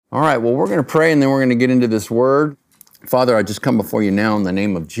All right, well, we're going to pray and then we're going to get into this word. Father, I just come before you now in the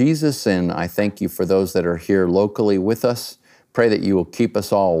name of Jesus, and I thank you for those that are here locally with us. Pray that you will keep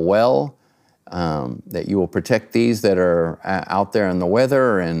us all well, that you will protect these that are out there in the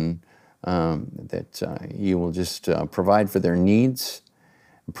weather, and that you will just provide for their needs.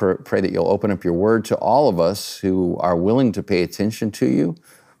 Pray that you'll open up your word to all of us who are willing to pay attention to you,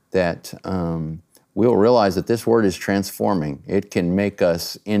 that we'll realize that this word is transforming. It can make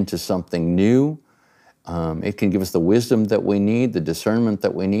us into something new. It can give us the wisdom that we need, the discernment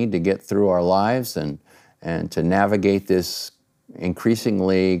that we need to get through our lives and to navigate this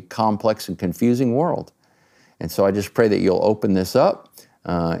increasingly complex and confusing world. And so I just pray that you'll open this up.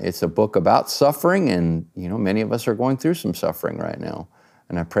 It's a book about suffering, and many of us are going through some suffering right now.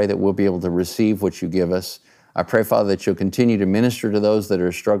 And I pray that we'll be able to receive what you give us. I pray, Father, that you'll continue to minister to those that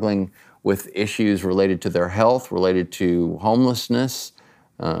are struggling with issues related to their health, related to homelessness,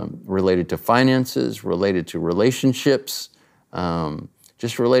 related to finances, related to relationships,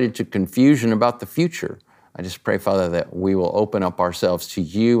 just related to confusion about the future. I just pray, Father, that we will open up ourselves to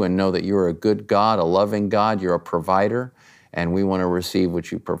you and know that you're a good God, a loving God, you're a provider, and we want to receive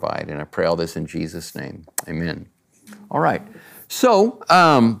what you provide. And I pray all this in Jesus' name. Amen. All right. So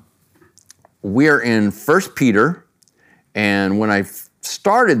we're in 1 Peter, and when I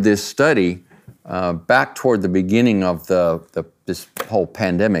started this study back toward the beginning of this whole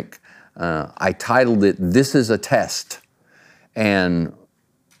pandemic, I titled it, "This is a Test." And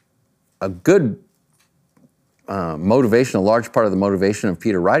a good motivation, a large part of the motivation of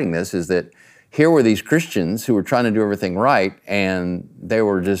Peter writing this is that here were these Christians who were trying to do everything right, and they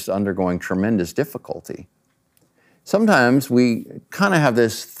were just undergoing tremendous difficulty. Sometimes we kind of have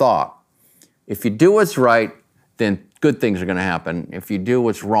this thought, if you do what's right, then good things are going to happen. If you do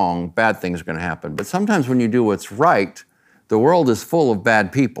what's wrong, bad things are going to happen. But sometimes when you do what's right, the world is full of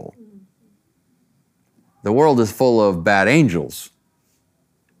bad people. The world is full of bad angels.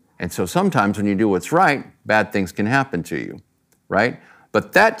 And so sometimes when you do what's right, bad things can happen to you, right?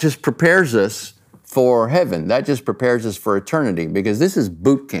 But that just prepares us for heaven. That just prepares us for eternity, because this is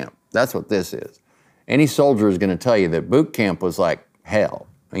boot camp. That's what this is. Any soldier is going to tell you that boot camp was like hell.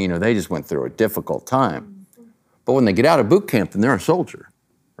 They just went through a difficult time. But when they get out of boot camp, then they're a soldier,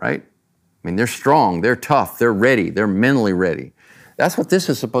 right? They're strong, they're tough, they're ready, they're mentally ready. That's what this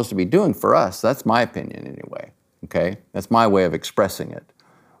is supposed to be doing for us. That's my opinion anyway, okay? That's my way of expressing it.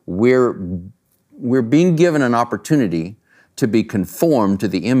 We're being given an opportunity to be conformed to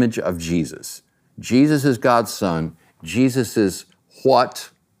the image of Jesus. Jesus is God's Son. Jesus is what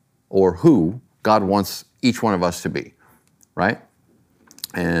or who God wants each one of us to be, right?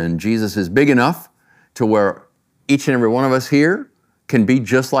 And Jesus is big enough to where each and every one of us here can be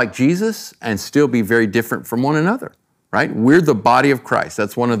just like Jesus and still be very different from one another, right? We're the body of Christ.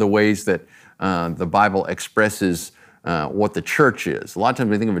 That's one of the ways that the Bible expresses what the church is. A lot of times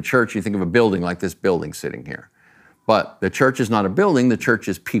when you think of a church, you think of a building like this building sitting here. But the church is not a building, the church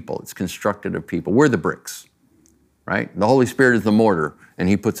is people. It's constructed of people. We're the bricks, right? The Holy Spirit is the mortar, and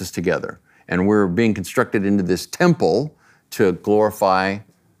He puts us together. And we're being constructed into this temple to glorify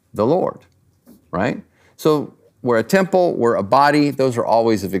the Lord, right? So we're a temple, we're a body. Those are all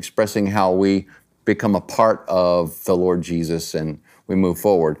ways of expressing how we become a part of the Lord Jesus and we move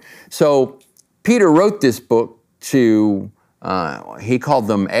forward. So Peter wrote this book to, he called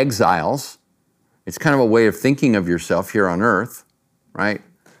them exiles. It's kind of a way of thinking of yourself here on earth, right?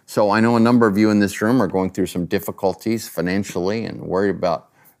 So I know a number of you in this room are going through some difficulties financially and worried about,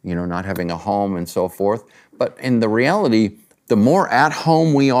 not having a home and so forth. But in the reality, the more at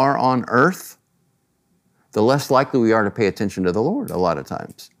home we are on earth, the less likely we are to pay attention to the Lord a lot of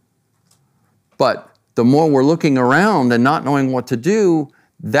times. But the more we're looking around and not knowing what to do,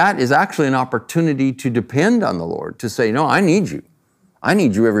 that is actually an opportunity to depend on the Lord, to say, no, I need you. I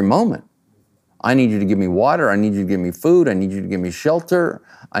need you every moment. I need you to give me water. I need you to give me food. I need you to give me shelter.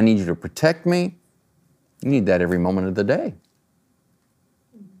 I need you to protect me. You need that every moment of the day,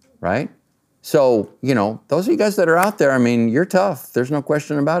 right? So, those of you guys that are out there, you're tough. There's no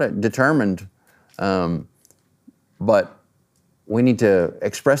question about it. Determined. But we need to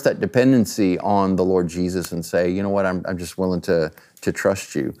express that dependency on the Lord Jesus and say, you know what, I'm just willing to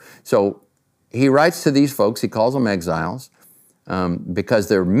trust you. So he writes to these folks, he calls them exiles, because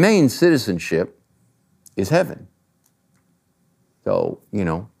their main citizenship is heaven. So,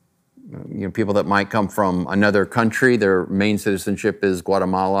 people that might come from another country, their main citizenship is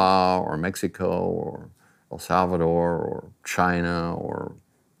Guatemala or Mexico or El Salvador or China or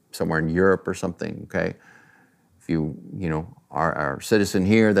somewhere in Europe or something, okay? If you are a citizen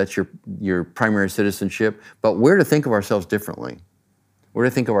here, that's your primary citizenship. But we're to think of ourselves differently. We're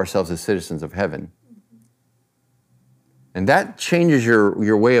to think of ourselves as citizens of heaven. And that changes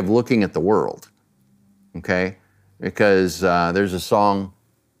your way of looking at the world, okay? Because there's a song,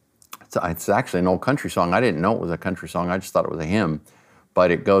 it's actually an old country song. I didn't know it was a country song. I just thought it was a hymn. But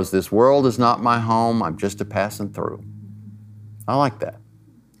it goes, "This world is not my home, I'm just a passing through." I like that,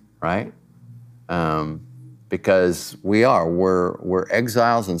 right? Because we're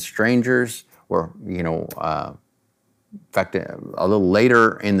exiles and strangers. We're, in fact, a little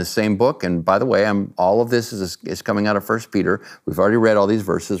later in the same book, and by the way, all of this is coming out of 1 Peter. We've already read all these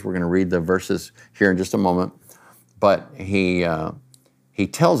verses. We're going to read the verses here in just a moment. But he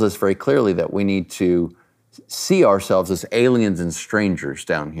tells us very clearly that we need to see ourselves as aliens and strangers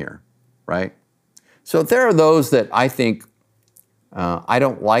down here, right? So there are those that I think, I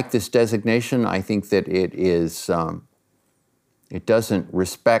don't like this designation. I think that it doesn't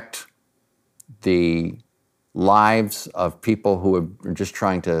respect the lives of people who are just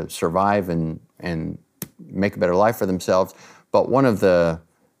trying to survive and make a better life for themselves. But one of the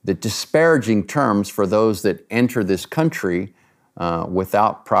disparaging terms for those that enter this country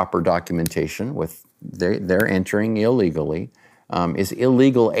without proper documentation, they're entering illegally, is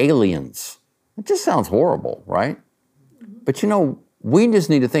illegal aliens. It just sounds horrible, right? But we just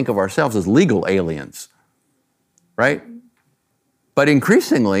need to think of ourselves as legal aliens, right? But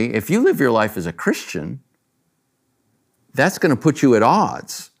increasingly, if you live your life as a Christian, that's going to put you at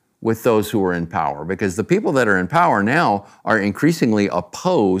odds with those who are in power, because the people that are in power now are increasingly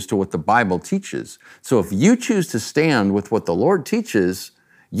opposed to what the Bible teaches. So if you choose to stand with what the Lord teaches,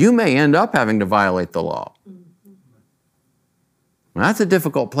 you may end up having to violate the law. Now, that's a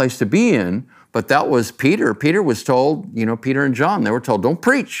difficult place to be in, but that was Peter. Peter was told, Peter and John, they were told, "Don't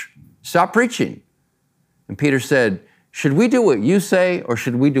preach, stop preaching." And Peter said, "Should we do what you say, or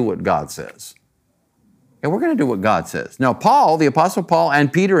should we do what God says?" And we're going to do what God says. Now, Paul, the Apostle Paul,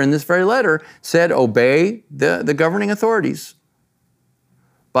 and Peter in this very letter said, obey the governing authorities.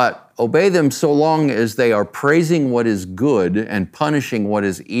 But obey them so long as they are praising what is good and punishing what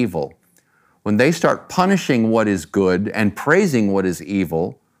is evil. When they start punishing what is good and praising what is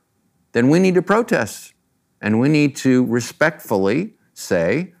evil, then we need to protest. And we need to respectfully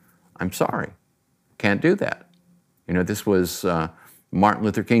say, "I'm sorry, can't do that." This was Martin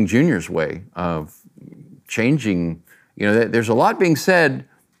Luther King Jr.'s way of changing. There's a lot being said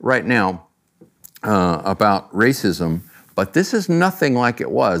right now about racism, but this is nothing like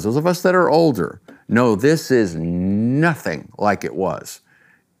it was. Those of us that are older know this is nothing like it was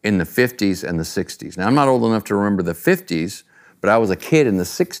in the 50s and the 60s. Now, I'm not old enough to remember the 50s, but I was a kid in the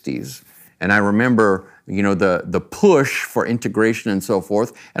 60s, and I remember the push for integration and so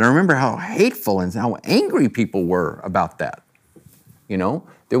forth, and I remember how hateful and how angry people were about that.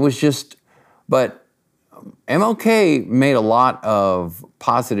 There was just, but MLK made a lot of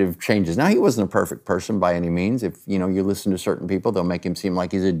positive changes. Now, he wasn't a perfect person by any means. If you listen to certain people, they'll make him seem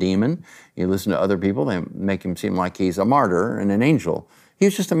like he's a demon. You listen to other people, they make him seem like he's a martyr and an angel. He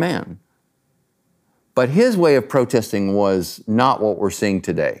was just a man. But his way of protesting was not what we're seeing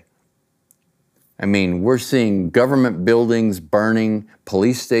today. I mean, we're seeing government buildings burning,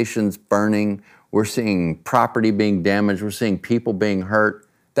 police stations burning. We're seeing property being damaged. We're seeing people being hurt.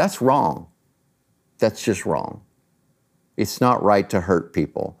 That's wrong. That's just wrong. It's not right to hurt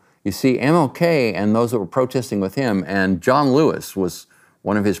people. You see, MLK and those that were protesting with him, and John Lewis was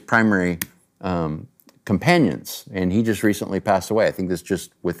one of his primary companions, and he just recently passed away. I think this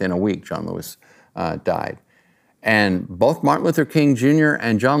just within a week, John Lewis died. And both Martin Luther King Jr.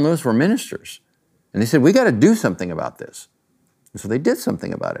 and John Lewis were ministers. And they said, we got to do something about this. And so they did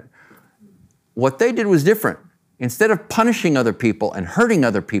something about it. What they did was different. Instead of punishing other people and hurting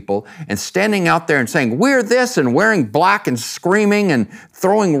other people and standing out there and saying, we're this, and wearing black and screaming and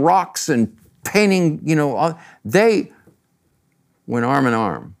throwing rocks and painting, they went arm in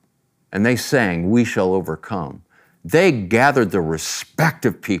arm and they sang, we shall overcome. They gathered the respect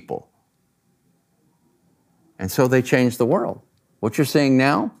of people. And so they changed the world. What you're seeing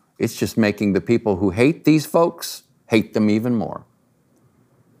now, it's just making the people who hate these folks hate them even more.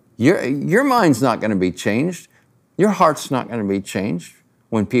 Your mind's not going to be changed. Your heart's not going to be changed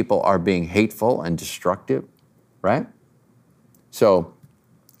when people are being hateful and destructive, right? So,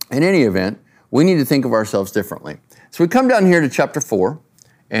 in any event, we need to think of ourselves differently. So we come down here to chapter 4,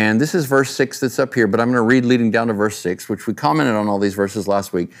 and this is verse 6 that's up here, but I'm going to read leading down to verse 6, which we commented on all these verses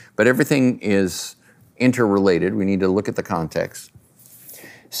last week, but everything is interrelated. We need to look at the context.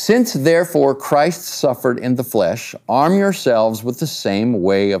 Since therefore Christ suffered in the flesh, arm yourselves with the same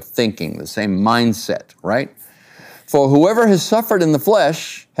way of thinking, the same mindset, right? For whoever has suffered in the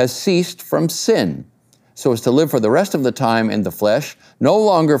flesh has ceased from sin, so as to live for the rest of the time in the flesh, no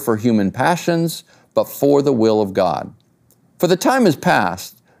longer for human passions, but for the will of God. For the time is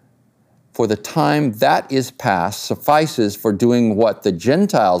past. For the time that is past suffices for doing what the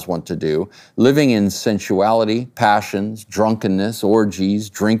Gentiles want to do, living in sensuality, passions, drunkenness, orgies,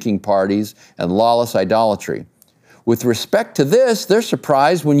 drinking parties, and lawless idolatry. With respect to this, they're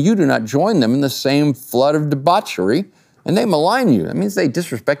surprised when you do not join them in the same flood of debauchery, and they malign you. That means they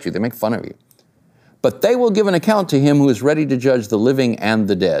disrespect you, they make fun of you. But they will give an account to him who is ready to judge the living and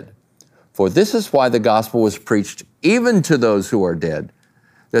the dead. For this is why the gospel was preached even to those who are dead,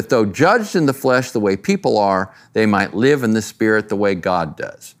 that though judged in the flesh the way people are, they might live in the spirit the way God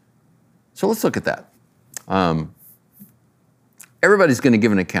does. So let's look at that. Everybody's going to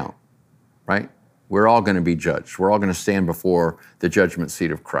give an account, right? We're all going to be judged. We're all going to stand before the judgment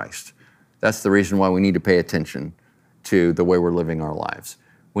seat of Christ. That's the reason why we need to pay attention to the way we're living our lives.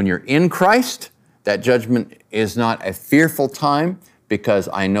 When you're in Christ, that judgment is not a fearful time because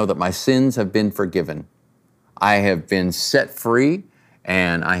I know that my sins have been forgiven. I have been set free,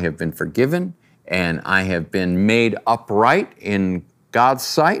 and I have been forgiven, and I have been made upright in God's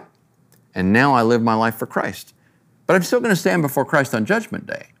sight, and now I live my life for Christ. But I'm still going to stand before Christ on Judgment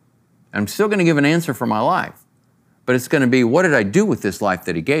Day. I'm still going to give an answer for my life, but it's going to be, what did I do with this life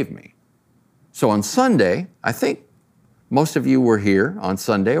that He gave me? So on Sunday, I think most of you were here on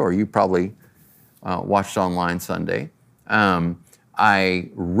Sunday, or you probably watched online Sunday. I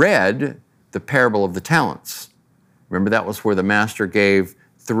read the parable of the talents. Remember, that was where the master gave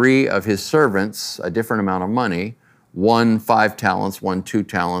 3 of his servants a different amount of money, 1 5 talents, 1 2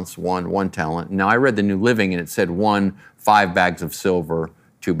 talents, 1 talent. Now, I read the New Living, and it said 1 5 bags of silver,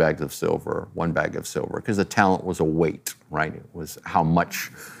 2 bags of silver, 1 bag of silver, because a talent was a weight, right? It was how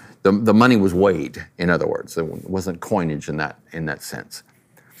much the money was weighed, in other words. It wasn't coinage in that sense.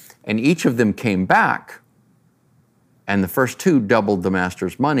 And each of them came back, and the first 2 doubled the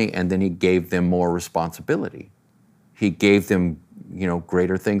master's money, and then he gave them more responsibility. He gave them,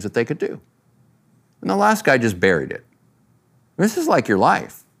 greater things that they could do. And the last guy just buried it. This is like your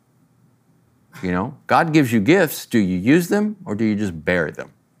life. God gives you gifts. Do you use them, or do you just bury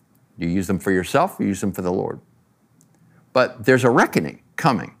them? Do you use them for yourself, or use them for the Lord? But there's a reckoning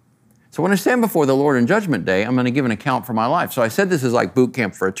coming. So when I stand before the Lord in Judgment Day, I'm going to give an account for my life. So I said this is like boot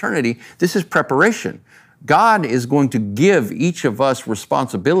camp for eternity. This is preparation. God is going to give each of us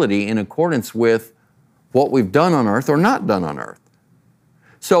responsibility in accordance with what we've done on earth or not done on earth.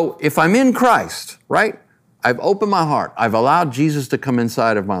 So if I'm in Christ, right, I've opened my heart, I've allowed Jesus to come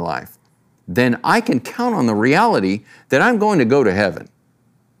inside of my life, then I can count on the reality that I'm going to go to heaven.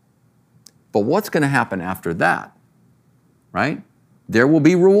 But what's going to happen after that, right? There will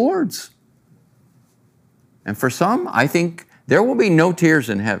be rewards. And for some, I think there will be no tears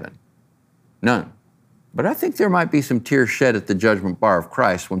in heaven. None. But I think there might be some tears shed at the judgment bar of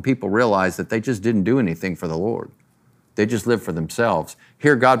Christ when people realize that they just didn't do anything for the Lord. They just lived for themselves.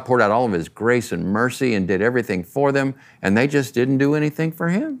 Here, God poured out all of His grace and mercy and did everything for them, and they just didn't do anything for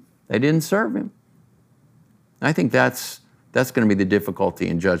Him. They didn't serve Him. I think that's going to be the difficulty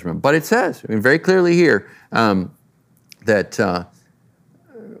in judgment. But it says, very clearly here, that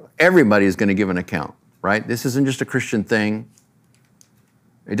everybody is going to give an account, right? This isn't just a Christian thing.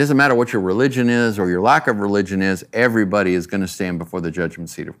 It doesn't matter what your religion is or your lack of religion is, everybody is going to stand before the judgment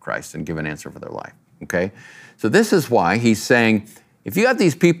seat of Christ and give an answer for their life, okay? So this is why he's saying, if you got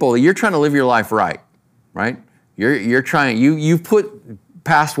these people, you're trying to live your life right? You're trying, you've put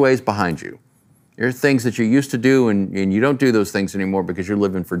past ways behind you. There's things that you used to do and you don't do those things anymore because you're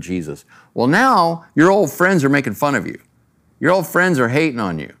living for Jesus. Well, now your old friends are making fun of you. Your old friends are hating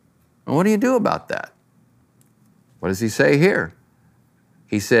on you. And what do you do about that? What does he say here?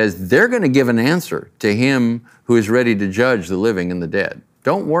 He says, they're going to give an answer to Him who is ready to judge the living and the dead.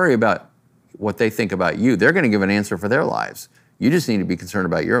 Don't worry about what they think about you. They're going to give an answer for their lives. You just need to be concerned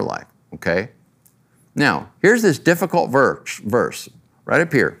about your life, okay? Now, here's this difficult verse right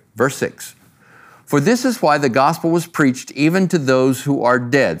up here, verse 6. For this is why the gospel was preached even to those who are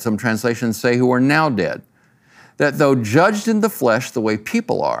dead. Some translations say who are now dead. That though judged in the flesh the way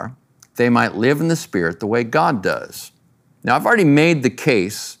people are, they might live in the spirit the way God does. Now, I've already made the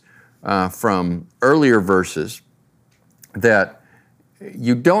case from earlier verses that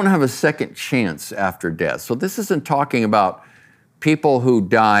you don't have a second chance after death. So this isn't talking about people who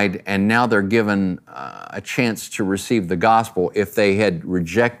died and now they're given a chance to receive the gospel if they had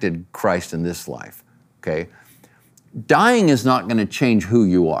rejected Christ in this life, okay? Dying is not going to change who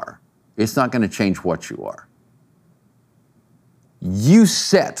you are. It's not going to change what you are. You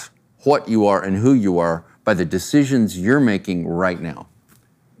set what you are and who you are by the decisions you're making right now.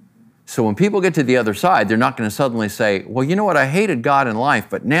 So when people get to the other side, they're not going to suddenly say, well, you know what, I hated God in life,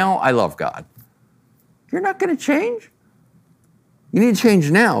 but now I love God. You're not going to change. You need to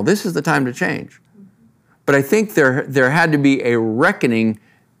change now. This is the time to change. But I think there had to be a reckoning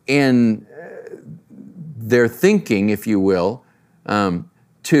in their thinking, if you will, so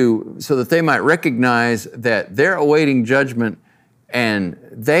that they might recognize that they're awaiting judgment, and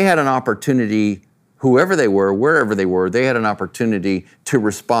they had an opportunity, whoever they were, wherever they were, they had an opportunity to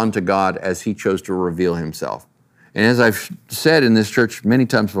respond to God as He chose to reveal Himself. And as I've said in this church many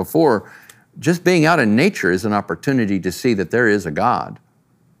times before, just being out in nature is an opportunity to see that there is a God.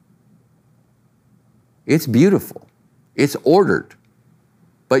 It's beautiful. It's ordered.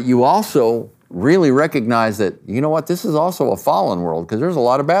 But you also really recognize that, you know what, this is also a fallen world, because there's a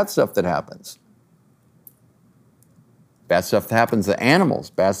lot of bad stuff that happens. Bad stuff that happens to animals,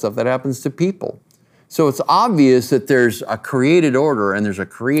 bad stuff that happens to people. So it's obvious that there's a created order and there's a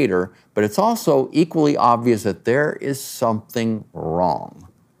creator, but it's also equally obvious that there is something wrong.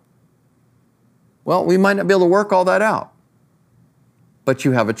 Well, we might not be able to work all that out, but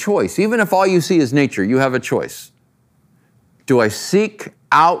you have a choice. Even if all you see is nature, you have a choice. Do I seek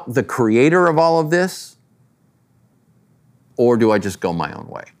out the creator of all of this, or do I just go my own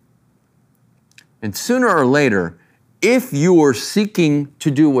way? And sooner or later, if you are seeking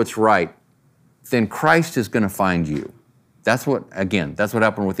to do what's right, then Christ is going to find you. That's what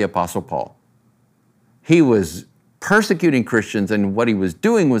happened with the Apostle Paul. He was persecuting Christians, and what he was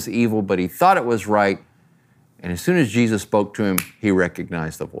doing was evil, but he thought it was right. And as soon as Jesus spoke to him, he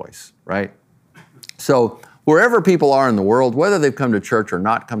recognized the voice, right? So wherever people are in the world, whether they've come to church or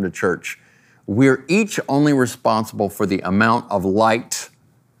not come to church, we're each only responsible for the amount of light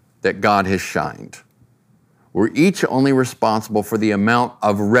that God has shined. We're each only responsible for the amount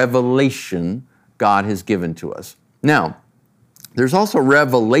of revelation God has given to us. Now, there's also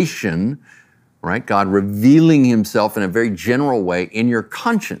revelation, right? God revealing Himself in a very general way in your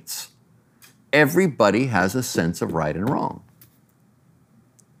conscience. Everybody has a sense of right and wrong.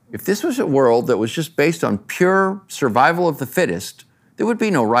 If this was a world that was just based on pure survival of the fittest, there would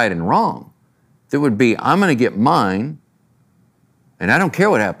be no right and wrong. There would be, I'm going to get mine, and I don't care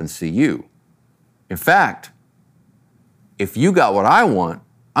what happens to you. In fact, if you got what I want,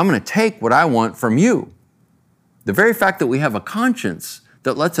 I'm going to take what I want from you. The very fact that we have a conscience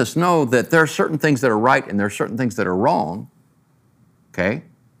that lets us know that there are certain things that are right and there are certain things that are wrong, okay?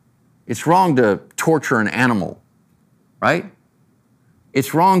 It's wrong to torture an animal, right?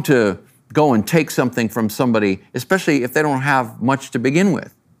 It's wrong to go and take something from somebody, especially if they don't have much to begin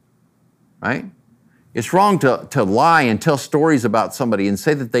with, right? It's wrong to lie and tell stories about somebody and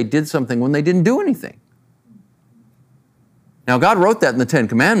say that they did something when they didn't do anything. Now, God wrote that in the Ten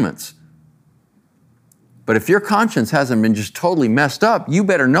Commandments. But if your conscience hasn't been just totally messed up, you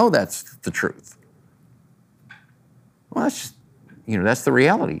better know that's the truth. Well, that's the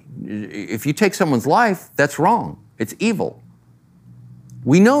reality. If you take someone's life, that's wrong. It's evil.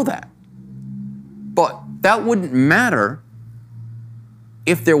 We know that. But that wouldn't matter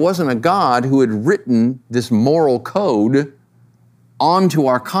if there wasn't a God who had written this moral code onto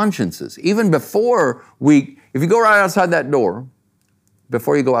our consciences. Even before if you go right outside that door,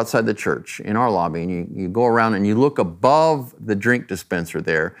 before you go outside the church in our lobby, and you go around and you look above the drink dispenser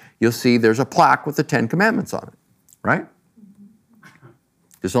there, you'll see there's a plaque with the 10 Commandments on it, right?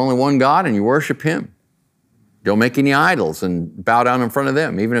 There's only one God and you worship Him. Don't make any idols and bow down in front of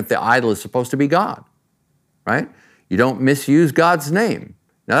them, even if the idol is supposed to be God, right? You don't misuse God's name.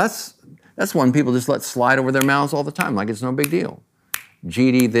 Now that's one people just let slide over their mouths all the time, like it's no big deal.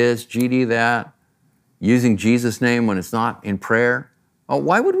 GD this, GD that, using Jesus' name when it's not in prayer. Oh,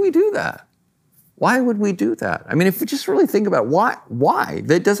 why would we do that? Why would we do that? I mean, if we just really think about why?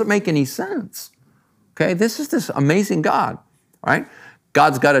 That doesn't make any sense. Okay, this is this amazing God, right?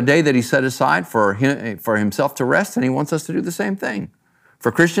 God's got a day that He set aside for Himself to rest, and He wants us to do the same thing.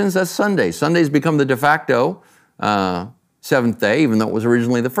 For Christians, that's Sunday. Sunday's become the de facto seventh day, even though it was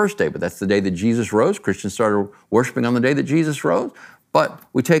originally the first day, but that's the day that Jesus rose. Christians started worshiping on the day that Jesus rose. But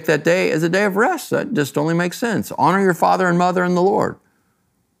we take that day as a day of rest. That just only makes sense. Honor your father and mother in the Lord.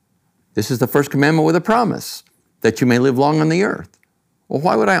 This is the first commandment with a promise, that you may live long on the earth. Well,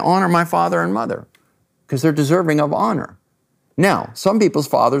 why would I honor my father and mother? Because they're deserving of honor. Now, some people's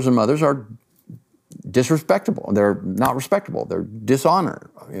fathers and mothers are disrespectable. They're not respectable. They're dishonored.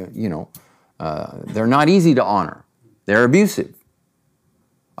 They're not easy to honor. They're abusive.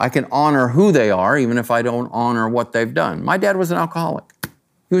 I can honor who they are, even if I don't honor what they've done. My dad was an alcoholic.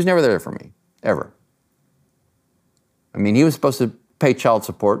 He was never there for me, ever. I mean, he was supposed to pay child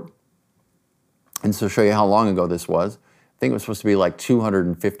support. And so to show you how long ago this was, think it was supposed to be like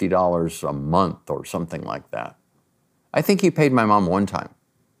 $250 a month or something like that. I think he paid my mom one time.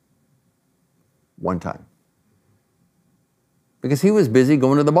 One time. Because he was busy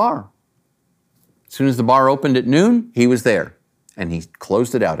going to the bar. As soon as the bar opened at noon, he was there. And he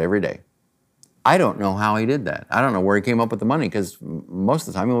closed it out every day. I don't know how he did that. I don't know where he came up with the money because most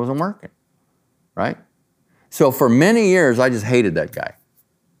of the time he wasn't working, right? So for many years, I just hated that guy.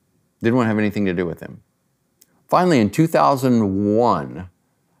 Didn't want to have anything to do with him. Finally, in 2001,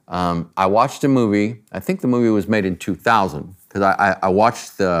 I watched a movie. I think the movie was made in 2000 because I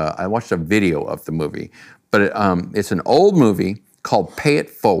watched a video of the movie. But it's an old movie called Pay It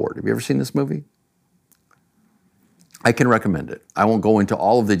Forward. Have you ever seen this movie? I can recommend it. I won't go into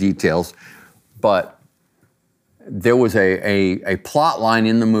all of the details, but there was a plot line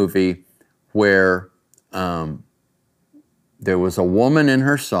in the movie where there was a woman and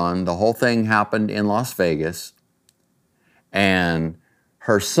her son. The whole thing happened in Las Vegas. And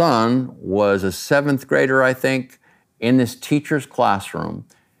her son was a 7th grader, I think, in this teacher's classroom.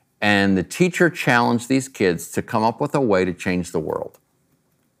 And the teacher challenged these kids to come up with a way to change the world.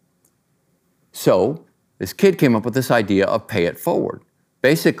 So this kid came up with this idea of pay it forward.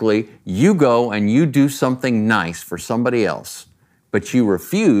 Basically, you go and you do something nice for somebody else, but you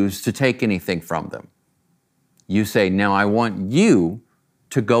refuse to take anything from them. You say, now I want you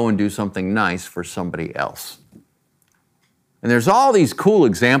to go and do something nice for somebody else. And there's all these cool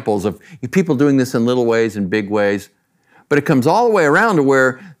examples of people doing this in little ways and big ways, but it comes all the way around to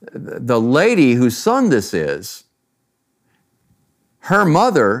where the lady whose son this is, her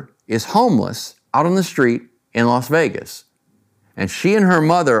mother is homeless out on the street in Las Vegas. And she and her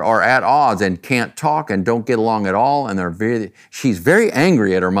mother are at odds and can't talk and don't get along at all. And she's very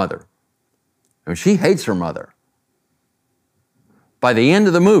angry at her mother. I mean, she hates her mother. By the end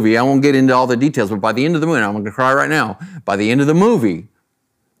of the movie, I won't get into all the details, but by the end of the movie, I'm going to cry right now. By the end of the movie,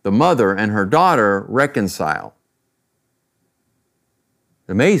 the mother and her daughter reconcile.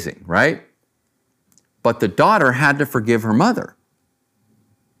 Amazing, right? But the daughter had to forgive her mother.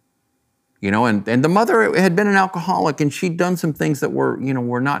 You know, and the mother had been an alcoholic and she'd done some things that were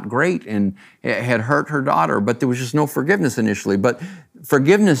not great and had hurt her daughter, but there was just no forgiveness initially. But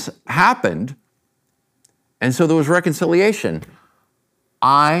forgiveness happened, and so there was reconciliation.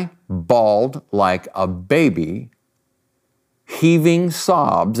 I bawled like a baby, heaving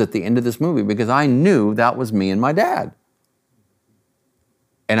sobs at the end of this movie because I knew that was me and my dad.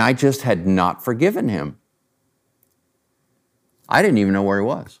 And I just had not forgiven him. I didn't even know where he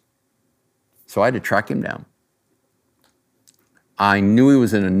was. So I had to track him down. I knew he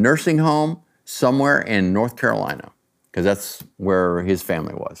was in a nursing home somewhere in North Carolina because that's where his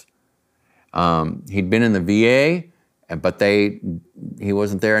family was. He'd been in the VA, but he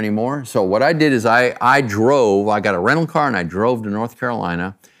wasn't there anymore. So what I did is I got a rental car and I drove to North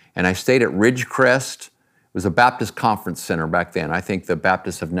Carolina and I stayed at Ridgecrest. It was a Baptist conference center back then. I think the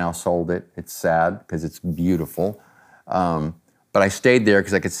Baptists have now sold it. It's sad because it's beautiful. But I stayed there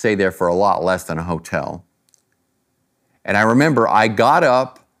because I could stay there for a lot less than a hotel. And I remember I got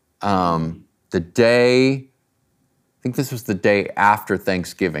up the day, I think this was the day after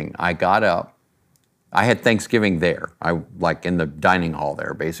Thanksgiving. I got up. I had Thanksgiving there, like in the dining hall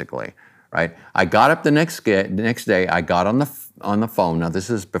there, basically, right? I got up the next day. I got on the phone. Now this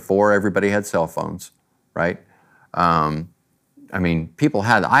is before everybody had cell phones, right? I mean, people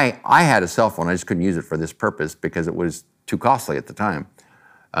had. I had a cell phone. I just couldn't use it for this purpose because it was too costly at the time.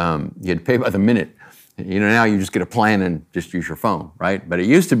 You had to pay by the minute. You know, now you just get a plan and just use your phone, right? But it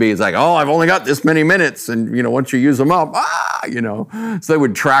used to be, it's like, oh, I've only got this many minutes. And, once you use them up, So they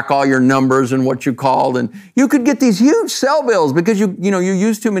would track all your numbers and what you called. And you could get these huge cell bills because you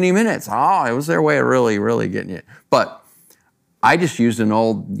used too many minutes. Oh, it was their way of really, really getting you. But I just used an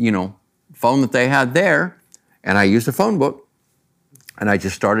old, phone that they had there. And I used a phone book. And I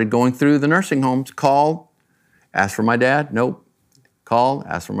just started going through the nursing homes, called, asked for my dad, nope. Called,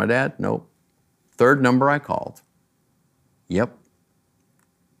 asked for my dad, nope. Third number I called. Yep.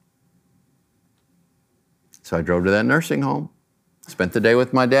 So I drove to that nursing home, spent the day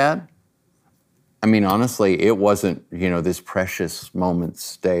with my dad. I mean, honestly, it wasn't, this precious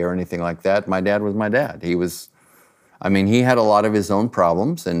moments day or anything like that. My dad was my dad. He had a lot of his own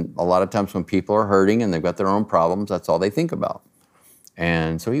problems, and a lot of times when people are hurting and they've got their own problems, that's all they think about.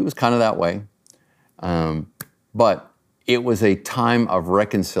 And so he was kind of that way. But it was a time of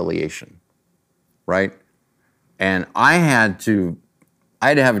reconciliation. Right? And I had to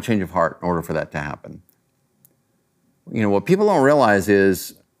have a change of heart in order for that to happen. What people don't realize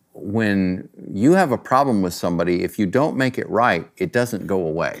is when you have a problem with somebody, if you don't make it right, it doesn't go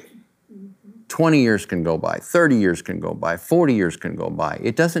away. 20 years can go by, 30 years can go by, 40 years can go by.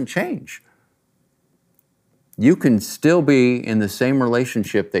 It doesn't change. You can still be in the same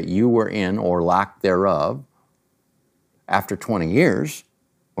relationship that you were in or lack thereof after 20 years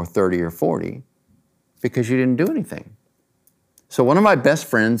or 30 or 40 because you didn't do anything. So one of my best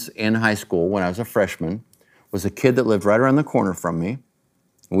friends in high school when I was a freshman was a kid that lived right around the corner from me.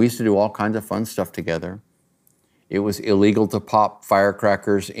 We used to do all kinds of fun stuff together. It was illegal to pop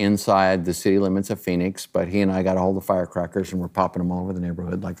firecrackers inside the city limits of Phoenix, but he and I got a hold of firecrackers and we're popping them all over the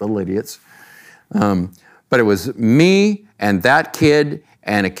neighborhood like little idiots. But it was me and that kid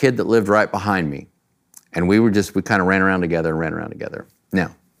and a kid that lived right behind me. And we kind of ran around together.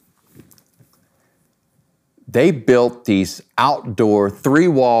 Now, they built these outdoor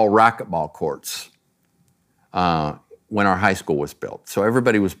 3-wall racquetball courts when our high school was built. So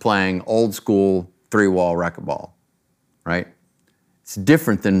everybody was playing old school 3-wall racquetball, right? It's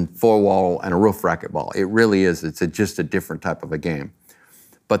different than 4-wall and a roof racquetball. It really is. It's just a different type of a game.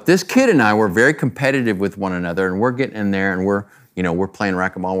 But this kid and I were very competitive with one another, and we're getting in there and we're playing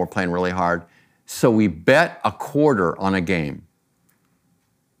racquetball, we're playing really hard. So we bet a quarter on a game.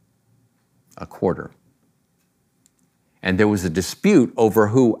 A quarter. And there was a dispute over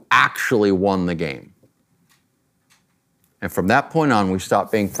who actually won the game. And from that point on, we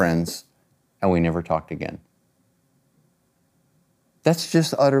stopped being friends and we never talked again. That's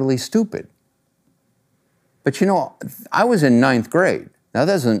just utterly stupid. But I was in 9th grade. Now,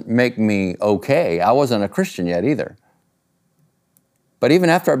 that doesn't make me okay. I wasn't a Christian yet either. But even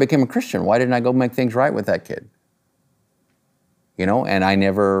after I became a Christian, why didn't I go make things right with that kid? And I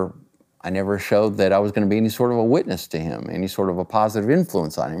never showed that I was going to be any sort of a witness to him, any sort of a positive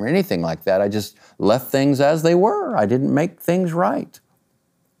influence on him or anything like that. I just left things as they were. I didn't make things right.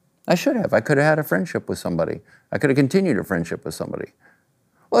 I should have. I could have had a friendship with somebody. I could have continued a friendship with somebody.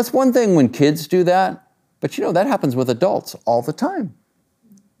 Well, it's one thing when kids do that, but that happens with adults all the time.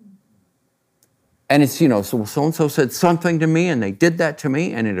 And it's, so so-and-so said something to me and they did that to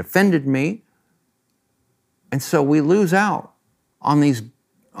me and it offended me. And so we lose out on these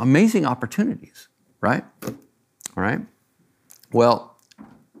amazing opportunities, right? All right? Well,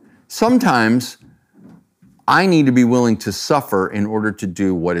 sometimes I need to be willing to suffer in order to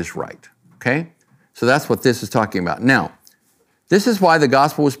do what is right, okay? So that's what this is talking about. Now, this is why the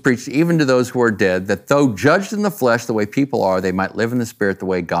gospel was preached even to those who are dead, that though judged in the flesh the way people are, they might live in the spirit the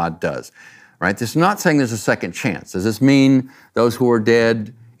way God does. Right? This is not saying there's a second chance. Does this mean those who are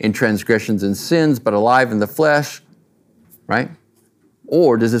dead in transgressions and sins but alive in the flesh, right?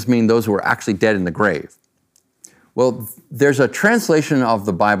 Or does this mean those who are actually dead in the grave? Well, there's a translation of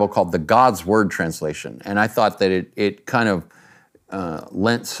the Bible called the God's Word translation, and I thought that it kind of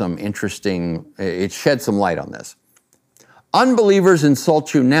lent some it shed some light on this. Unbelievers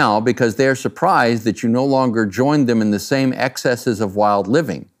insult you now because they are surprised that you no longer join them in the same excesses of wild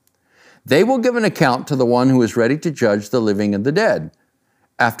living. They will give an account to the one who is ready to judge the living and the dead.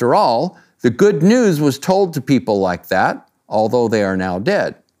 After all, the good news was told to people like that, although they are now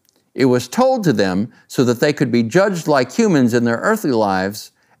dead. It was told to them so that they could be judged like humans in their earthly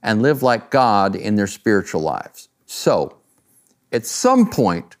lives and live like God in their spiritual lives. So, at some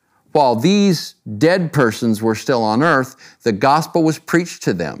point, while these dead persons were still on earth, the gospel was preached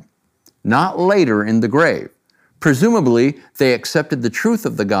to them, not later in the grave. Presumably, they accepted the truth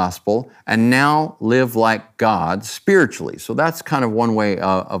of the gospel and now live like God spiritually. So that's kind of one way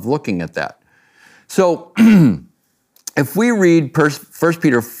of looking at that. So if we read 1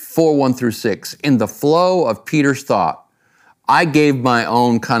 Peter 4, 1 through 6, in the flow of Peter's thought, I gave my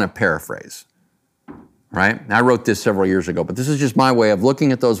own kind of paraphrase, right? I wrote this several years ago, but this is just my way of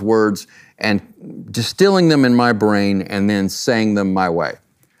looking at those words and distilling them in my brain and then saying them my way.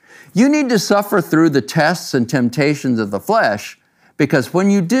 You need to suffer through the tests and temptations of the flesh, because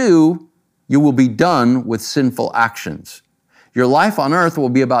when you do, you will be done with sinful actions. Your life on earth will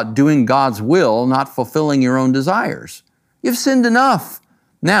be about doing God's will, not fulfilling your own desires. You've sinned enough.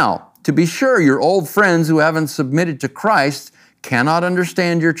 Now, to be sure, your old friends who haven't submitted to Christ cannot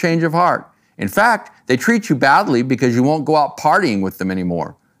understand your change of heart. In fact, they treat you badly because you won't go out partying with them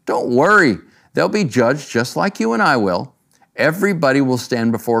anymore. Don't worry. They'll be judged just like you and I will. Everybody will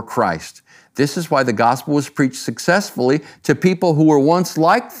stand before Christ. This is why the gospel was preached successfully to people who were once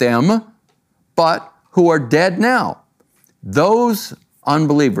like them, but who are dead now. Those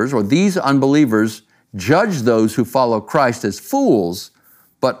unbelievers, or these unbelievers, judge those who follow Christ as fools,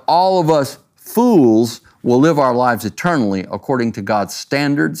 but all of us fools will live our lives eternally according to God's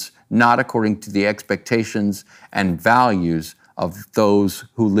standards, not according to the expectations and values of those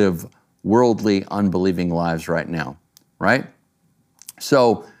who live worldly, unbelieving lives right now. Right?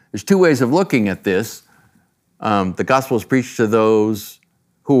 So There's two ways of looking at this. The gospel is preached to those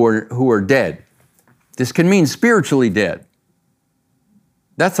who are dead. This can mean spiritually dead.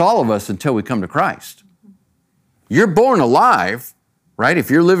 That's all of us until we come to Christ. You're born alive, right? If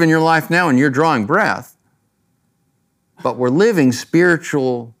you're living your life now and you're drawing breath, but we're living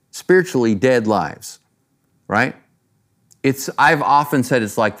spiritually dead lives, right? I've often said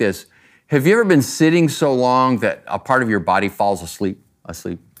it's like this. Have you ever been sitting so long that a part of your body falls asleep?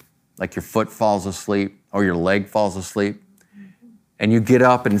 Like your foot falls asleep or your leg falls asleep? And you get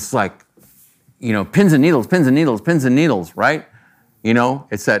up and it's like, pins and needles, right?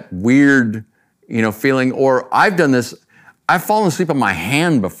 It's that weird, feeling. Or I've done this, I've fallen asleep on my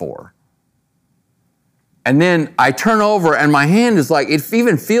hand before. And then I turn over and my hand is like, it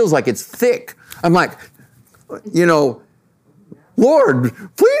even feels like it's thick. I'm like, Lord,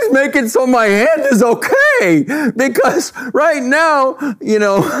 please make it so my hand is okay. Because right now,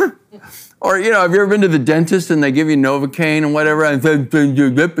 or, have you ever been to the dentist and they give you Novocaine and whatever, and then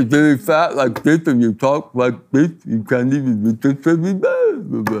your lip is very fat like this and you talk like this, you can't even,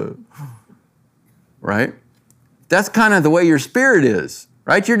 right? That's kind of the way your spirit is,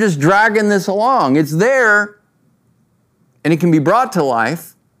 right? You're just dragging this along. It's there, and it can be brought to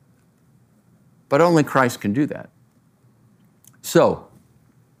life, but only Christ can do that. So,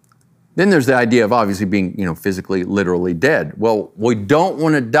 then there's the idea of obviously being, physically, literally dead. Well, we don't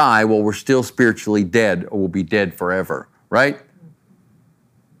want to die while we're still spiritually dead, or we'll be dead forever, right?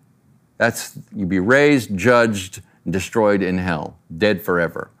 You'll be raised, judged, and destroyed in hell, dead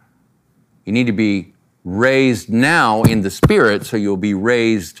forever. You need to be raised now in the Spirit, so you'll be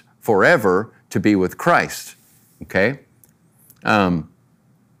raised forever to be with Christ, okay?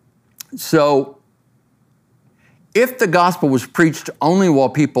 So, if the gospel was preached only while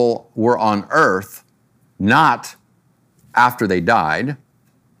people were on earth, not after they died,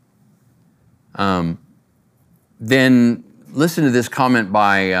 then listen to this comment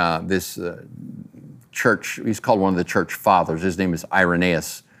by this church. He's called one of the church fathers. His name is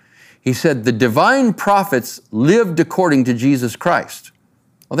Irenaeus. He said, the divine prophets lived according to Jesus Christ.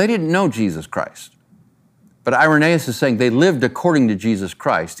 Well, they didn't know Jesus Christ. But Irenaeus is saying they lived according to Jesus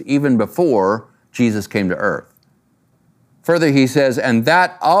Christ even before Jesus came to earth. Further, he says, and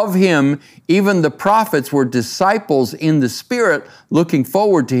that of him, even the prophets were disciples in the Spirit, looking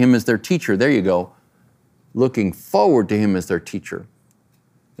forward to him as their teacher. There you go. Looking forward to him as their teacher.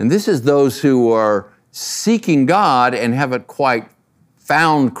 And this is those who are seeking God and haven't quite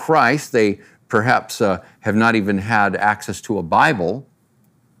found Christ. They perhaps have not even had access to a Bible.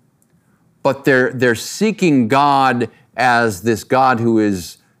 But they're seeking God as this God who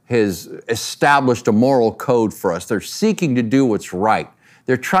has established a moral code for us. They're seeking to do what's right.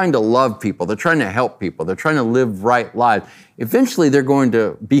 They're trying to love people. They're trying to help people. They're trying to live right lives. Eventually, they're going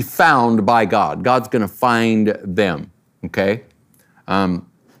to be found by God. God's going to find them, okay?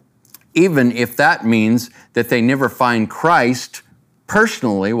 Even if that means that they never find Christ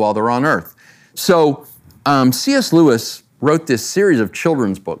personally while they're on earth. So, C.S. Lewis wrote this series of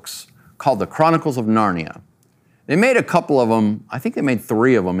children's books called The Chronicles of Narnia. They made a couple of them, I think they made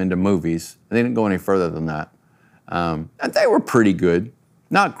 3 of them into movies. They didn't go any further than that. And they were pretty good.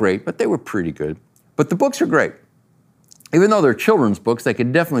 Not great, but they were pretty good. But the books are great. Even though they're children's books, they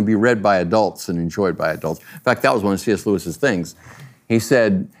could definitely be read by adults and enjoyed by adults. In fact, that was one of C.S. Lewis's things. He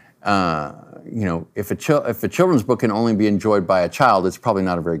said, if a children's book can only be enjoyed by a child, it's probably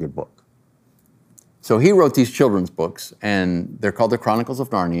not a very good book. So he wrote these children's books, and they're called The Chronicles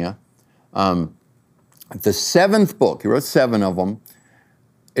of Narnia. The 7th book, he wrote 7 of them,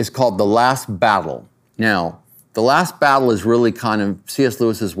 is called The Last Battle. Now, The Last Battle is really kind of C.S.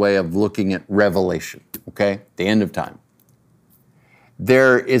 Lewis's way of looking at Revelation, okay? The end of time.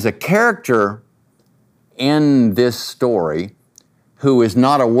 There is a character in this story who is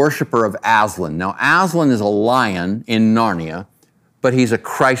not a worshiper of Aslan. Now, Aslan is a lion in Narnia, but he's a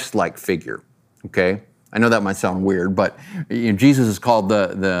Christ-like figure, okay? I know that might sound weird, but Jesus is called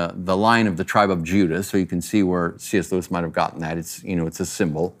the Lion of the tribe of Judah, so you can see where C.S. Lewis might have gotten that. It's a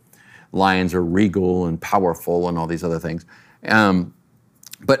symbol. Lions are regal and powerful and all these other things.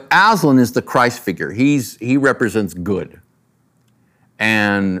 But Aslan is the Christ figure. He represents good.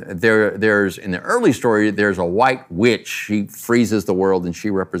 And there's in the early story, there's a white witch. She freezes the world and she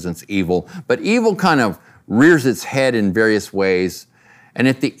represents evil. But evil kind of rears its head in various ways. And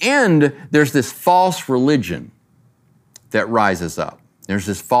at the end, there's this false religion that rises up. There's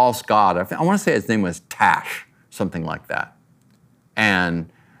this false god. I want to say his name was Tash, something like that. And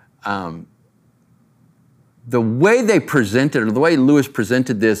the way they presented, or the way Lewis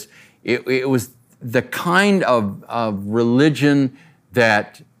presented this, it was the kind of religion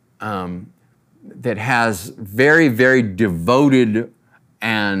that that has very, very devoted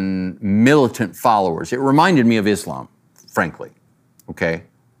and militant followers. It reminded me of Islam, frankly, okay?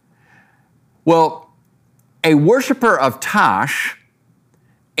 Well, a worshiper of Tash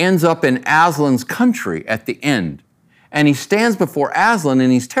ends up in Aslan's country at the end. And he stands before Aslan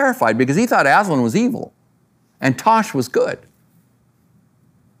and he's terrified because he thought Aslan was evil and Tash was good.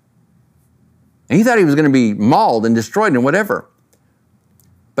 And he thought he was going to be mauled and destroyed and whatever.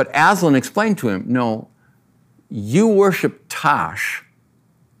 But Aslan explained to him, no, you worship Tash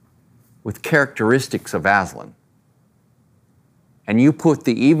with characteristics of Aslan. And you put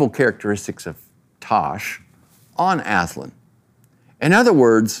the evil characteristics of Tash on Aslan. In other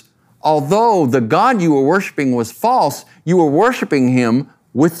words, although the God you were worshiping was false, you were worshiping him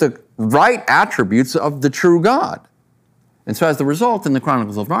with the right attributes of the true God. And so as the result, in the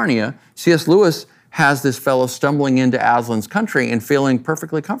Chronicles of Narnia, C.S. Lewis has this fellow stumbling into Aslan's country and feeling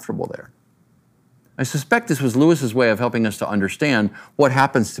perfectly comfortable there. I suspect this was Lewis's way of helping us to understand what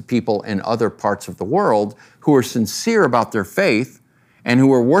happens to people in other parts of the world who are sincere about their faith and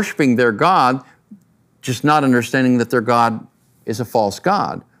who are worshiping their God, just not understanding that their God is a false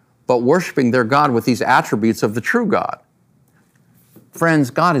God, but worshiping their God with these attributes of the true God.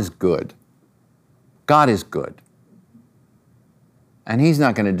 Friends, God is good. God is good. And he's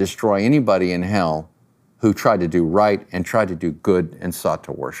not going to destroy anybody in hell who tried to do right and tried to do good and sought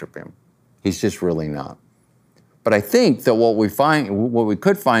to worship him. He's just really not. But I think that what we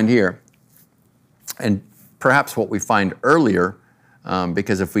could find here, and perhaps what we find earlier,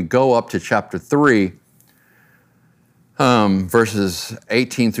 because if we go up to chapter 3, verses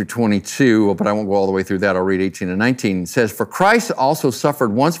 18 through 22, but I won't go all the way through that. I'll read 18 and 19. It says, "For Christ also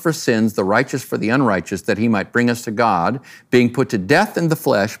suffered once for sins, the righteous for the unrighteous, that he might bring us to God, being put to death in the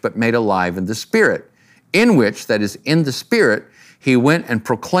flesh, but made alive in the Spirit, in which, that is, in the Spirit, he went and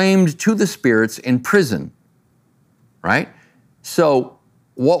proclaimed to the spirits in prison." Right? So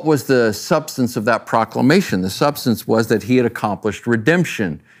what was the substance of that proclamation? The substance was that he had accomplished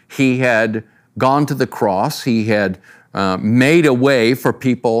redemption. He had gone to the cross. He had made a way for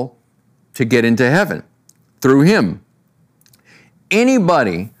people to get into heaven through him.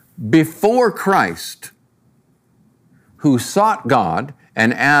 Anybody before Christ who sought God,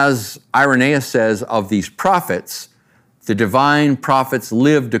 and as Irenaeus says of these prophets, the divine prophets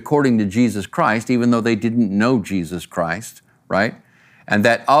lived according to Jesus Christ, even though they didn't know Jesus Christ, right? And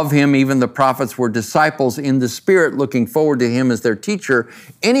that of him, even the prophets were disciples in the Spirit, looking forward to him as their teacher.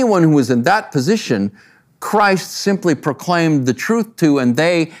 Anyone who was in that position, Christ simply proclaimed the truth to, and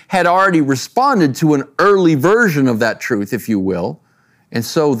they had already responded to an early version of that truth, if you will. And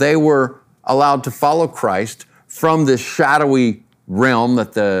so they were allowed to follow Christ from this shadowy realm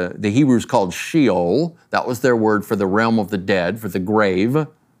that the Hebrews called Sheol. That was their word for the realm of the dead, for the grave,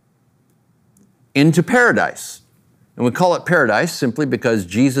 into paradise. And we call it paradise simply because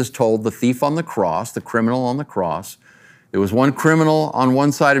Jesus told the thief on the cross, the criminal on the cross, there was one criminal on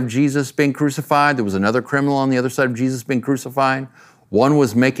one side of Jesus being crucified. There was another criminal on the other side of Jesus being crucified. One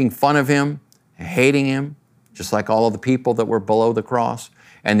was making fun of him, hating him, just like all of the people that were below the cross.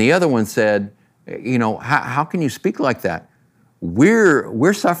 And the other one said, you know, how can you speak like that?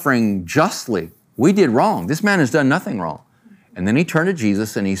 We're suffering justly. We did wrong. This man has done nothing wrong. And then he turned to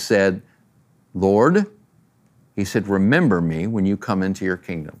Jesus and he said, Lord, he said, remember me when you come into your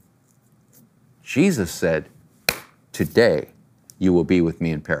kingdom. Jesus said, today you will be with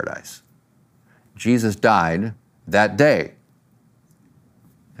me in paradise. Jesus died that day.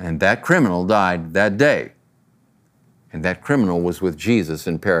 And that criminal died that day. And that criminal was with Jesus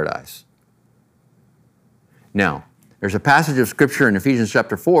in paradise. Now, there's a passage of Scripture in Ephesians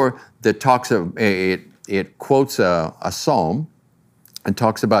chapter 4 that talks of, it quotes a psalm and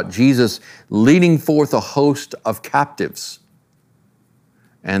talks about Jesus leading forth a host of captives.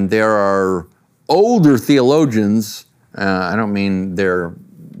 And there are older theologians, I don't mean they're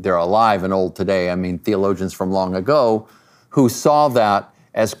alive and old today, I mean theologians from long ago, who saw that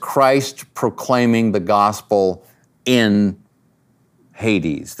as Christ proclaiming the gospel in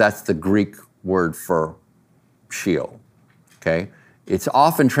Hades. That's the Greek word for Sheol, okay? It's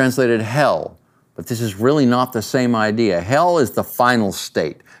often translated hell, but this is really not the same idea. Hell is the final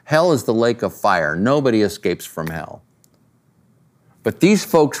state. Hell is the lake of fire. Nobody escapes from hell. But these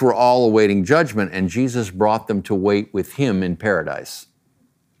folks were all awaiting judgment, and Jesus brought them to wait with him in paradise.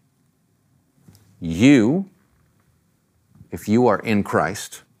 You, if you are in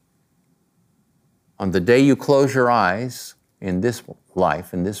Christ, on the day you close your eyes in this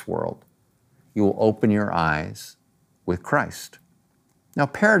life, in this world, you will open your eyes with Christ. Now,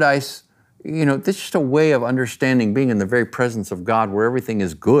 paradise That's just a way of understanding being in the very presence of God where everything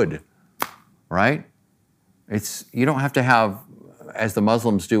is good, right? You don't have to have, as the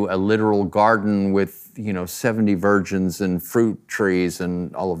Muslims do, a literal garden with 70 virgins and fruit trees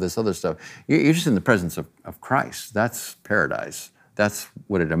and all of this other stuff. You're just in the presence of Christ. That's paradise. That's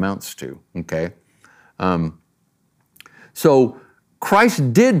what it amounts to, okay? So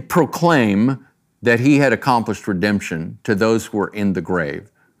Christ did proclaim that he had accomplished redemption to those who were in the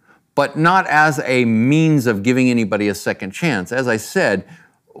grave, but not as a means of giving anybody a second chance. As I said,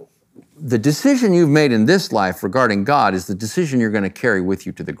 the decision you've made in this life regarding God is the decision you're going to carry with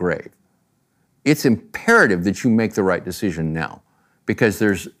you to the grave. It's imperative that you make the right decision now, because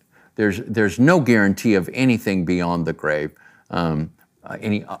there's no guarantee of anything beyond the grave.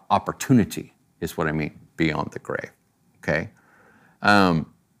 Any opportunity is what I mean, beyond the grave, okay?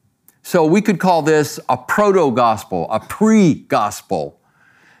 So we could call this a proto-gospel, a pre-gospel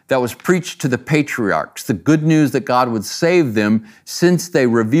that was preached to the patriarchs, the good news that God would save them since they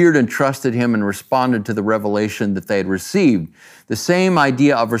revered and trusted him and responded to the revelation that they had received. The same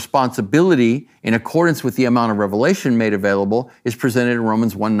idea of responsibility in accordance with the amount of revelation made available is presented in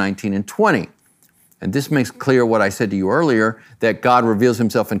Romans 1:19 and 20. And this makes clear what I said to you earlier, that God reveals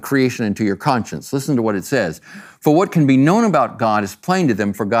himself in creation and to your conscience. Listen to what it says. For what can be known about God is plain to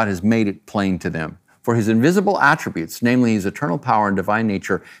them, for God has made it plain to them. For his invisible attributes, namely his eternal power and divine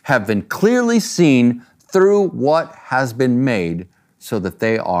nature, have been clearly seen through what has been made, so that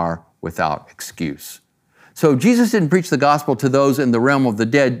they are without excuse. So Jesus didn't preach the gospel to those in the realm of the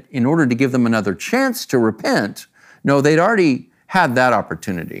dead in order to give them another chance to repent. No, they'd already had that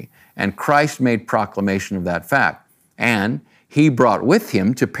opportunity, and Christ made proclamation of that fact. And he brought with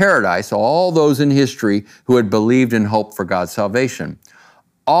him to paradise all those in history who had believed and hoped for God's salvation.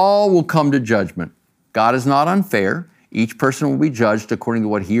 All will come to judgment. God is not unfair. Each person will be judged according to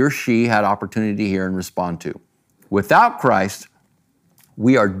what he or she had opportunity to hear and respond to. Without Christ,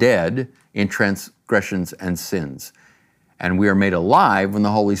 we are dead in transgressions and sins. And we are made alive when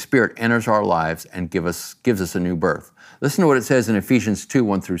the Holy Spirit enters our lives and gives us a new birth. Listen to what it says in Ephesians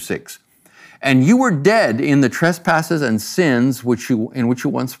 2:1-6. And you were dead in the trespasses and sins in which you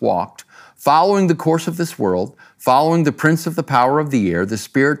once walked, following the course of this world, following the prince of the power of the air, the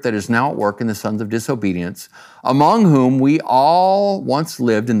spirit that is now at work in the sons of disobedience, among whom we all once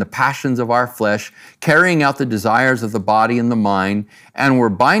lived in the passions of our flesh, carrying out the desires of the body and the mind, and were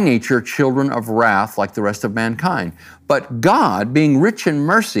by nature children of wrath like the rest of mankind. But God, being rich in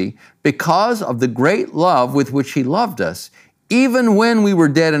mercy, because of the great love with which he loved us, even when we were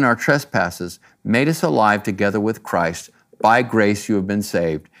dead in our trespasses, made us alive together with Christ. By grace you have been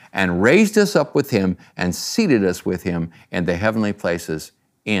saved, and raised us up with him and seated us with him in the heavenly places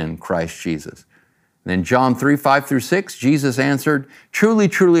in Christ Jesus. And then John 3:5-6, Jesus answered, Truly,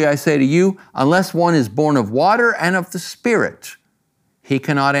 truly, I say to you, unless one is born of water and of the Spirit, he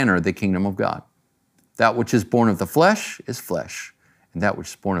cannot enter the kingdom of God. That which is born of the flesh is flesh, and that which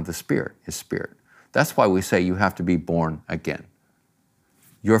is born of the Spirit is spirit. That's why we say you have to be born again.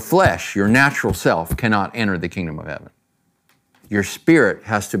 Your flesh, your natural self, cannot enter the kingdom of heaven. Your spirit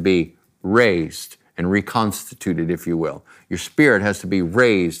has to be raised and reconstituted, if you will. Your spirit has to be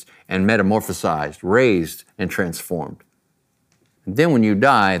raised and metamorphosized, raised and transformed. And then when you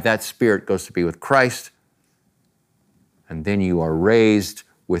die, that spirit goes to be with Christ, and then you are raised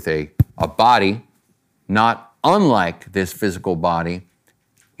with a body, not unlike this physical body,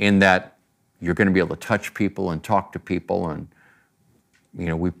 in that you're going to be able to touch people and talk to people, and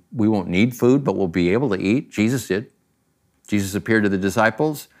we won't need food, but we'll be able to eat. Jesus did. Jesus appeared to the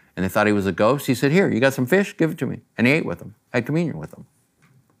disciples, and they thought he was a ghost. He said, here, you got some fish? Give it to me. And he ate with them, had communion with them.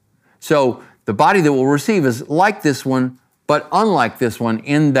 So the body that we'll receive is like this one, but unlike this one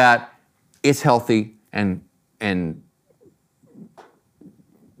in that it's healthy and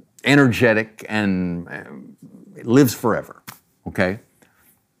energetic and it lives forever, okay?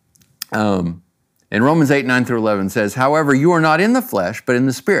 And Romans 8:9-11 says, however, you are not in the flesh, but in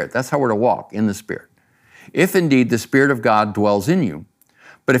the Spirit. That's how we're to walk, in the Spirit. If indeed the Spirit of God dwells in you.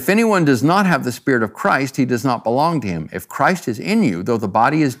 But if anyone does not have the Spirit of Christ, he does not belong to him. If Christ is in you, though the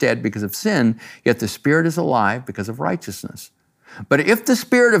body is dead because of sin, yet the Spirit is alive because of righteousness. But if the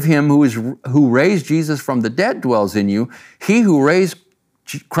Spirit of him who raised Jesus from the dead dwells in you, he who raised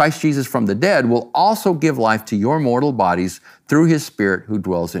Christ Jesus from the dead will also give life to your mortal bodies through his Spirit who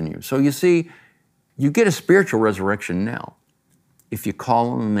dwells in you. So you see, you get a spiritual resurrection now if you call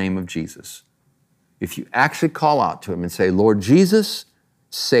on the name of Jesus. If you actually call out to him and say, Lord Jesus,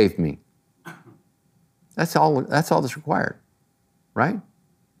 save me. That's all that's required, right?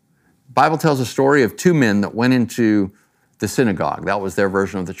 The Bible tells a story of two men that went into the synagogue. That was their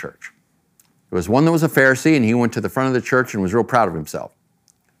version of the church. There was one that was a Pharisee, and he went to the front of the church and was real proud of himself.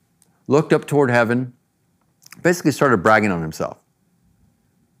 Looked up toward heaven, basically started bragging on himself.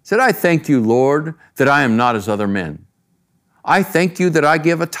 Said, I thank you, Lord, that I am not as other men. I thank you that I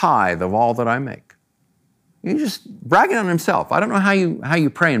give a tithe of all that I make. He's just bragging on himself. I don't know how you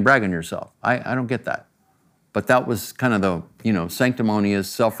pray and brag on yourself. I don't get that. But that was kind of the, sanctimonious,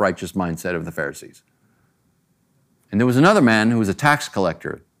 self-righteous mindset of the Pharisees. And there was another man who was a tax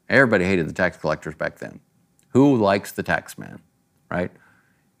collector. Everybody hated the tax collectors back then. Who likes the tax man, right?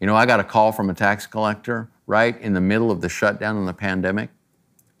 I got a call from a tax collector right in the middle of the shutdown and the pandemic.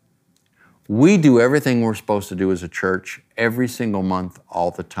 We do everything we're supposed to do as a church every single month,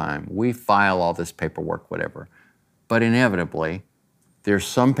 all the time. We file all this paperwork, whatever. But inevitably, there's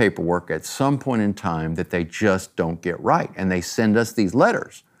some paperwork at some point in time that they just don't get right. And they send us these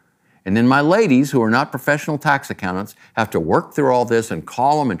letters. And then my ladies, who are not professional tax accountants, have to work through all this and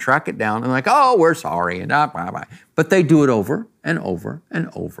call them and track it down and oh, we're sorry. And blah, blah, blah. But they do it over and over and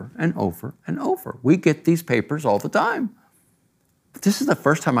over and over and over. We get these papers all the time. But this is the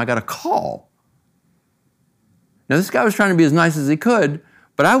first time I got a call. Now, this guy was trying to be as nice as he could,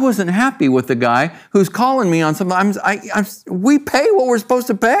 but I wasn't happy with the guy who's calling me on something. We pay what we're supposed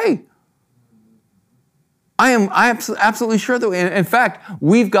to pay. I'm absolutely sure that in fact,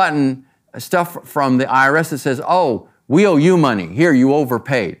 we've gotten stuff from the IRS that says, oh, we owe you money. Here, you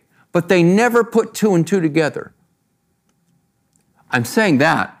overpaid. But they never put two and two together. I'm saying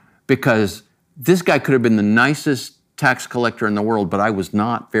that because this guy could have been the nicest tax collector in the world, but I was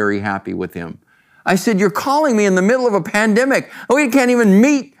not very happy with him. I said, you're calling me in the middle of a pandemic. We can't even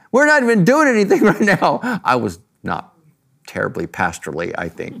meet. We're not even doing anything right now. I was not terribly pastorally, I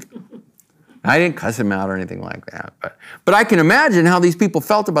think. I didn't cuss him out or anything like that. But I can imagine how these people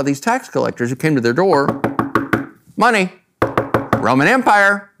felt about these tax collectors who came to their door. Money. Roman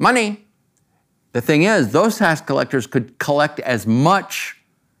Empire. Money. The thing is, those tax collectors could collect as much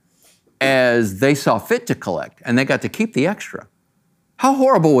as they saw fit to collect, and they got to keep the extra. How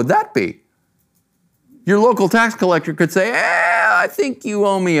horrible would that be? Your local tax collector could say, I think you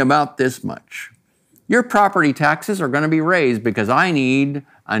owe me about this much. Your property taxes are going to be raised because I need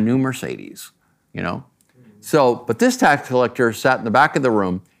a new Mercedes, but this tax collector sat in the back of the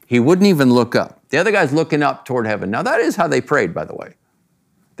room. He wouldn't even look up. The other guy's looking up toward heaven. Now, that is how they prayed, by the way.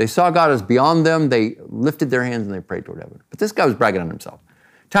 They saw God as beyond them. They lifted their hands and they prayed toward heaven. But this guy was bragging on himself.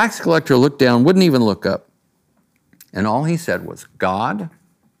 Tax collector looked down, wouldn't even look up. And all he said was, God,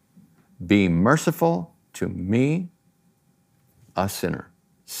 be merciful to me, a sinner.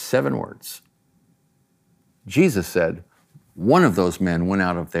 7 words. Jesus said, one of those men went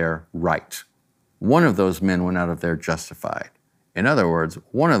out of there right. One of those men went out of there justified. In other words,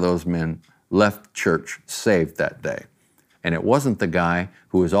 one of those men left church saved that day. And it wasn't the guy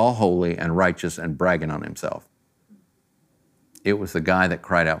who was all holy and righteous and bragging on himself. It was the guy that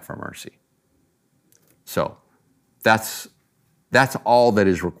cried out for mercy. So that's all that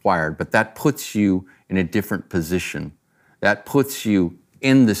is required, but that puts you in a different position. That puts you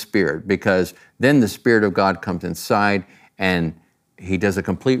in the Spirit, because then the Spirit of God comes inside and He does a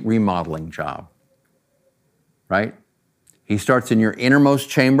complete remodeling job, right? He starts in your innermost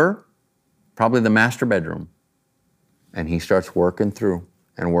chamber, probably the master bedroom, and He starts working through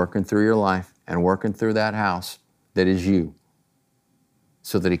your life and working through that house that is you,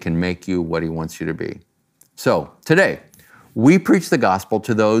 so that He can make you what He wants you to be. So today, we preach the gospel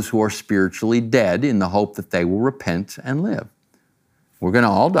to those who are spiritually dead in the hope that they will repent and live. We're going to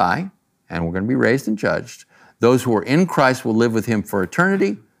all die, and we're going to be raised and judged. Those who are in Christ will live with Him for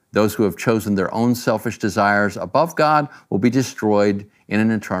eternity. Those who have chosen their own selfish desires above God will be destroyed in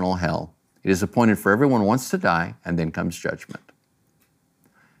an eternal hell. It is appointed for everyone once to die, and then comes judgment.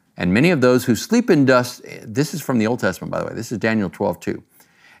 And many of those who sleep in dust, this is from the Old Testament, by the way, this is Daniel 12:2.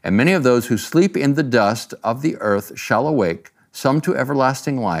 And many of those who sleep in the dust of the earth shall awake, some to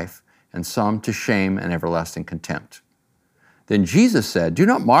everlasting life, and some to shame and everlasting contempt. Then Jesus said, do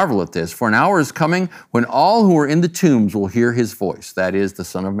not marvel at this, for an hour is coming when all who are in the tombs will hear His voice. That is the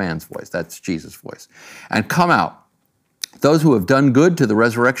Son of Man's voice. That's Jesus' voice. And come out, those who have done good to the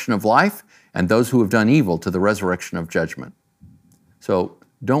resurrection of life, and those who have done evil to the resurrection of judgment. So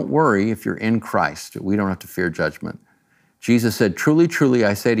don't worry if you're in Christ. We don't have to fear judgment. Jesus said, truly, truly,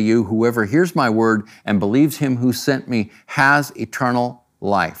 I say to you, whoever hears my word and believes Him who sent me has eternal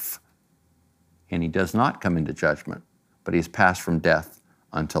life. And he does not come into judgment, but he's passed from death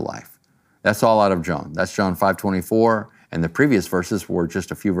unto life. That's all out of John. That's John 5:24, and the previous verses were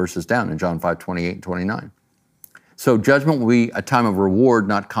just a few verses down in John 5:28 and 29. So judgment will be a time of reward,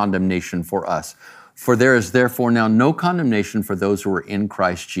 not condemnation for us. For there is therefore now no condemnation for those who are in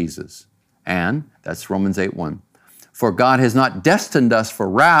Christ Jesus. And that's Romans 8:1. For God has not destined us for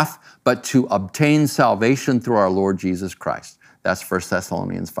wrath, but to obtain salvation through our Lord Jesus Christ. That's 1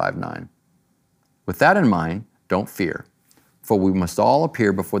 Thessalonians 5:9. With that in mind, don't fear, for we must all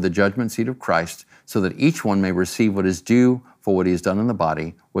appear before the judgment seat of Christ, so that each one may receive what is due for what he has done in the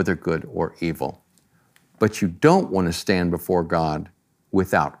body, whether good or evil. But you don't want to stand before God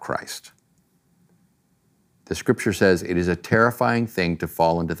without Christ. The scripture says it is a terrifying thing to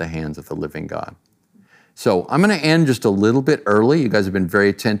fall into the hands of the living God. So I'm going to end just a little bit early. You guys have been very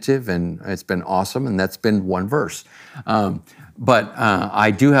attentive, and it's been awesome, and that's been one verse. But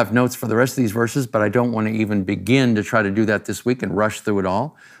I do have notes for the rest of these verses, but I don't want to even begin to try to do that this week and rush through it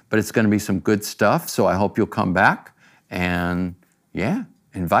all. But it's going to be some good stuff, so I hope you'll come back and, yeah,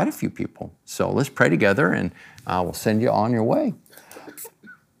 invite a few people. So let's pray together, and I will send you on your way.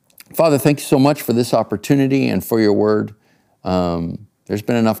 Father, thank you so much for this opportunity and for your word. There's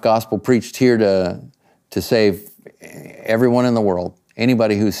been enough gospel preached here to save everyone in the world,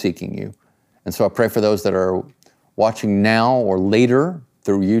 anybody who's seeking you. And so I pray for those that are watching now or later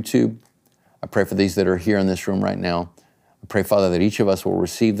through YouTube. I pray for these that are here in this room right now. I pray, Father, that each of us will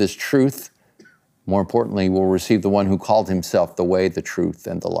receive this truth. More importantly, we'll receive the one who called himself the way, the truth,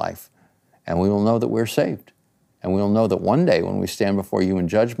 and the life. And we will know that we're saved. And we will know that one day when we stand before you in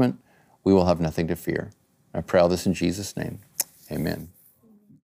judgment, we will have nothing to fear. I pray all this in Jesus' name. Amen.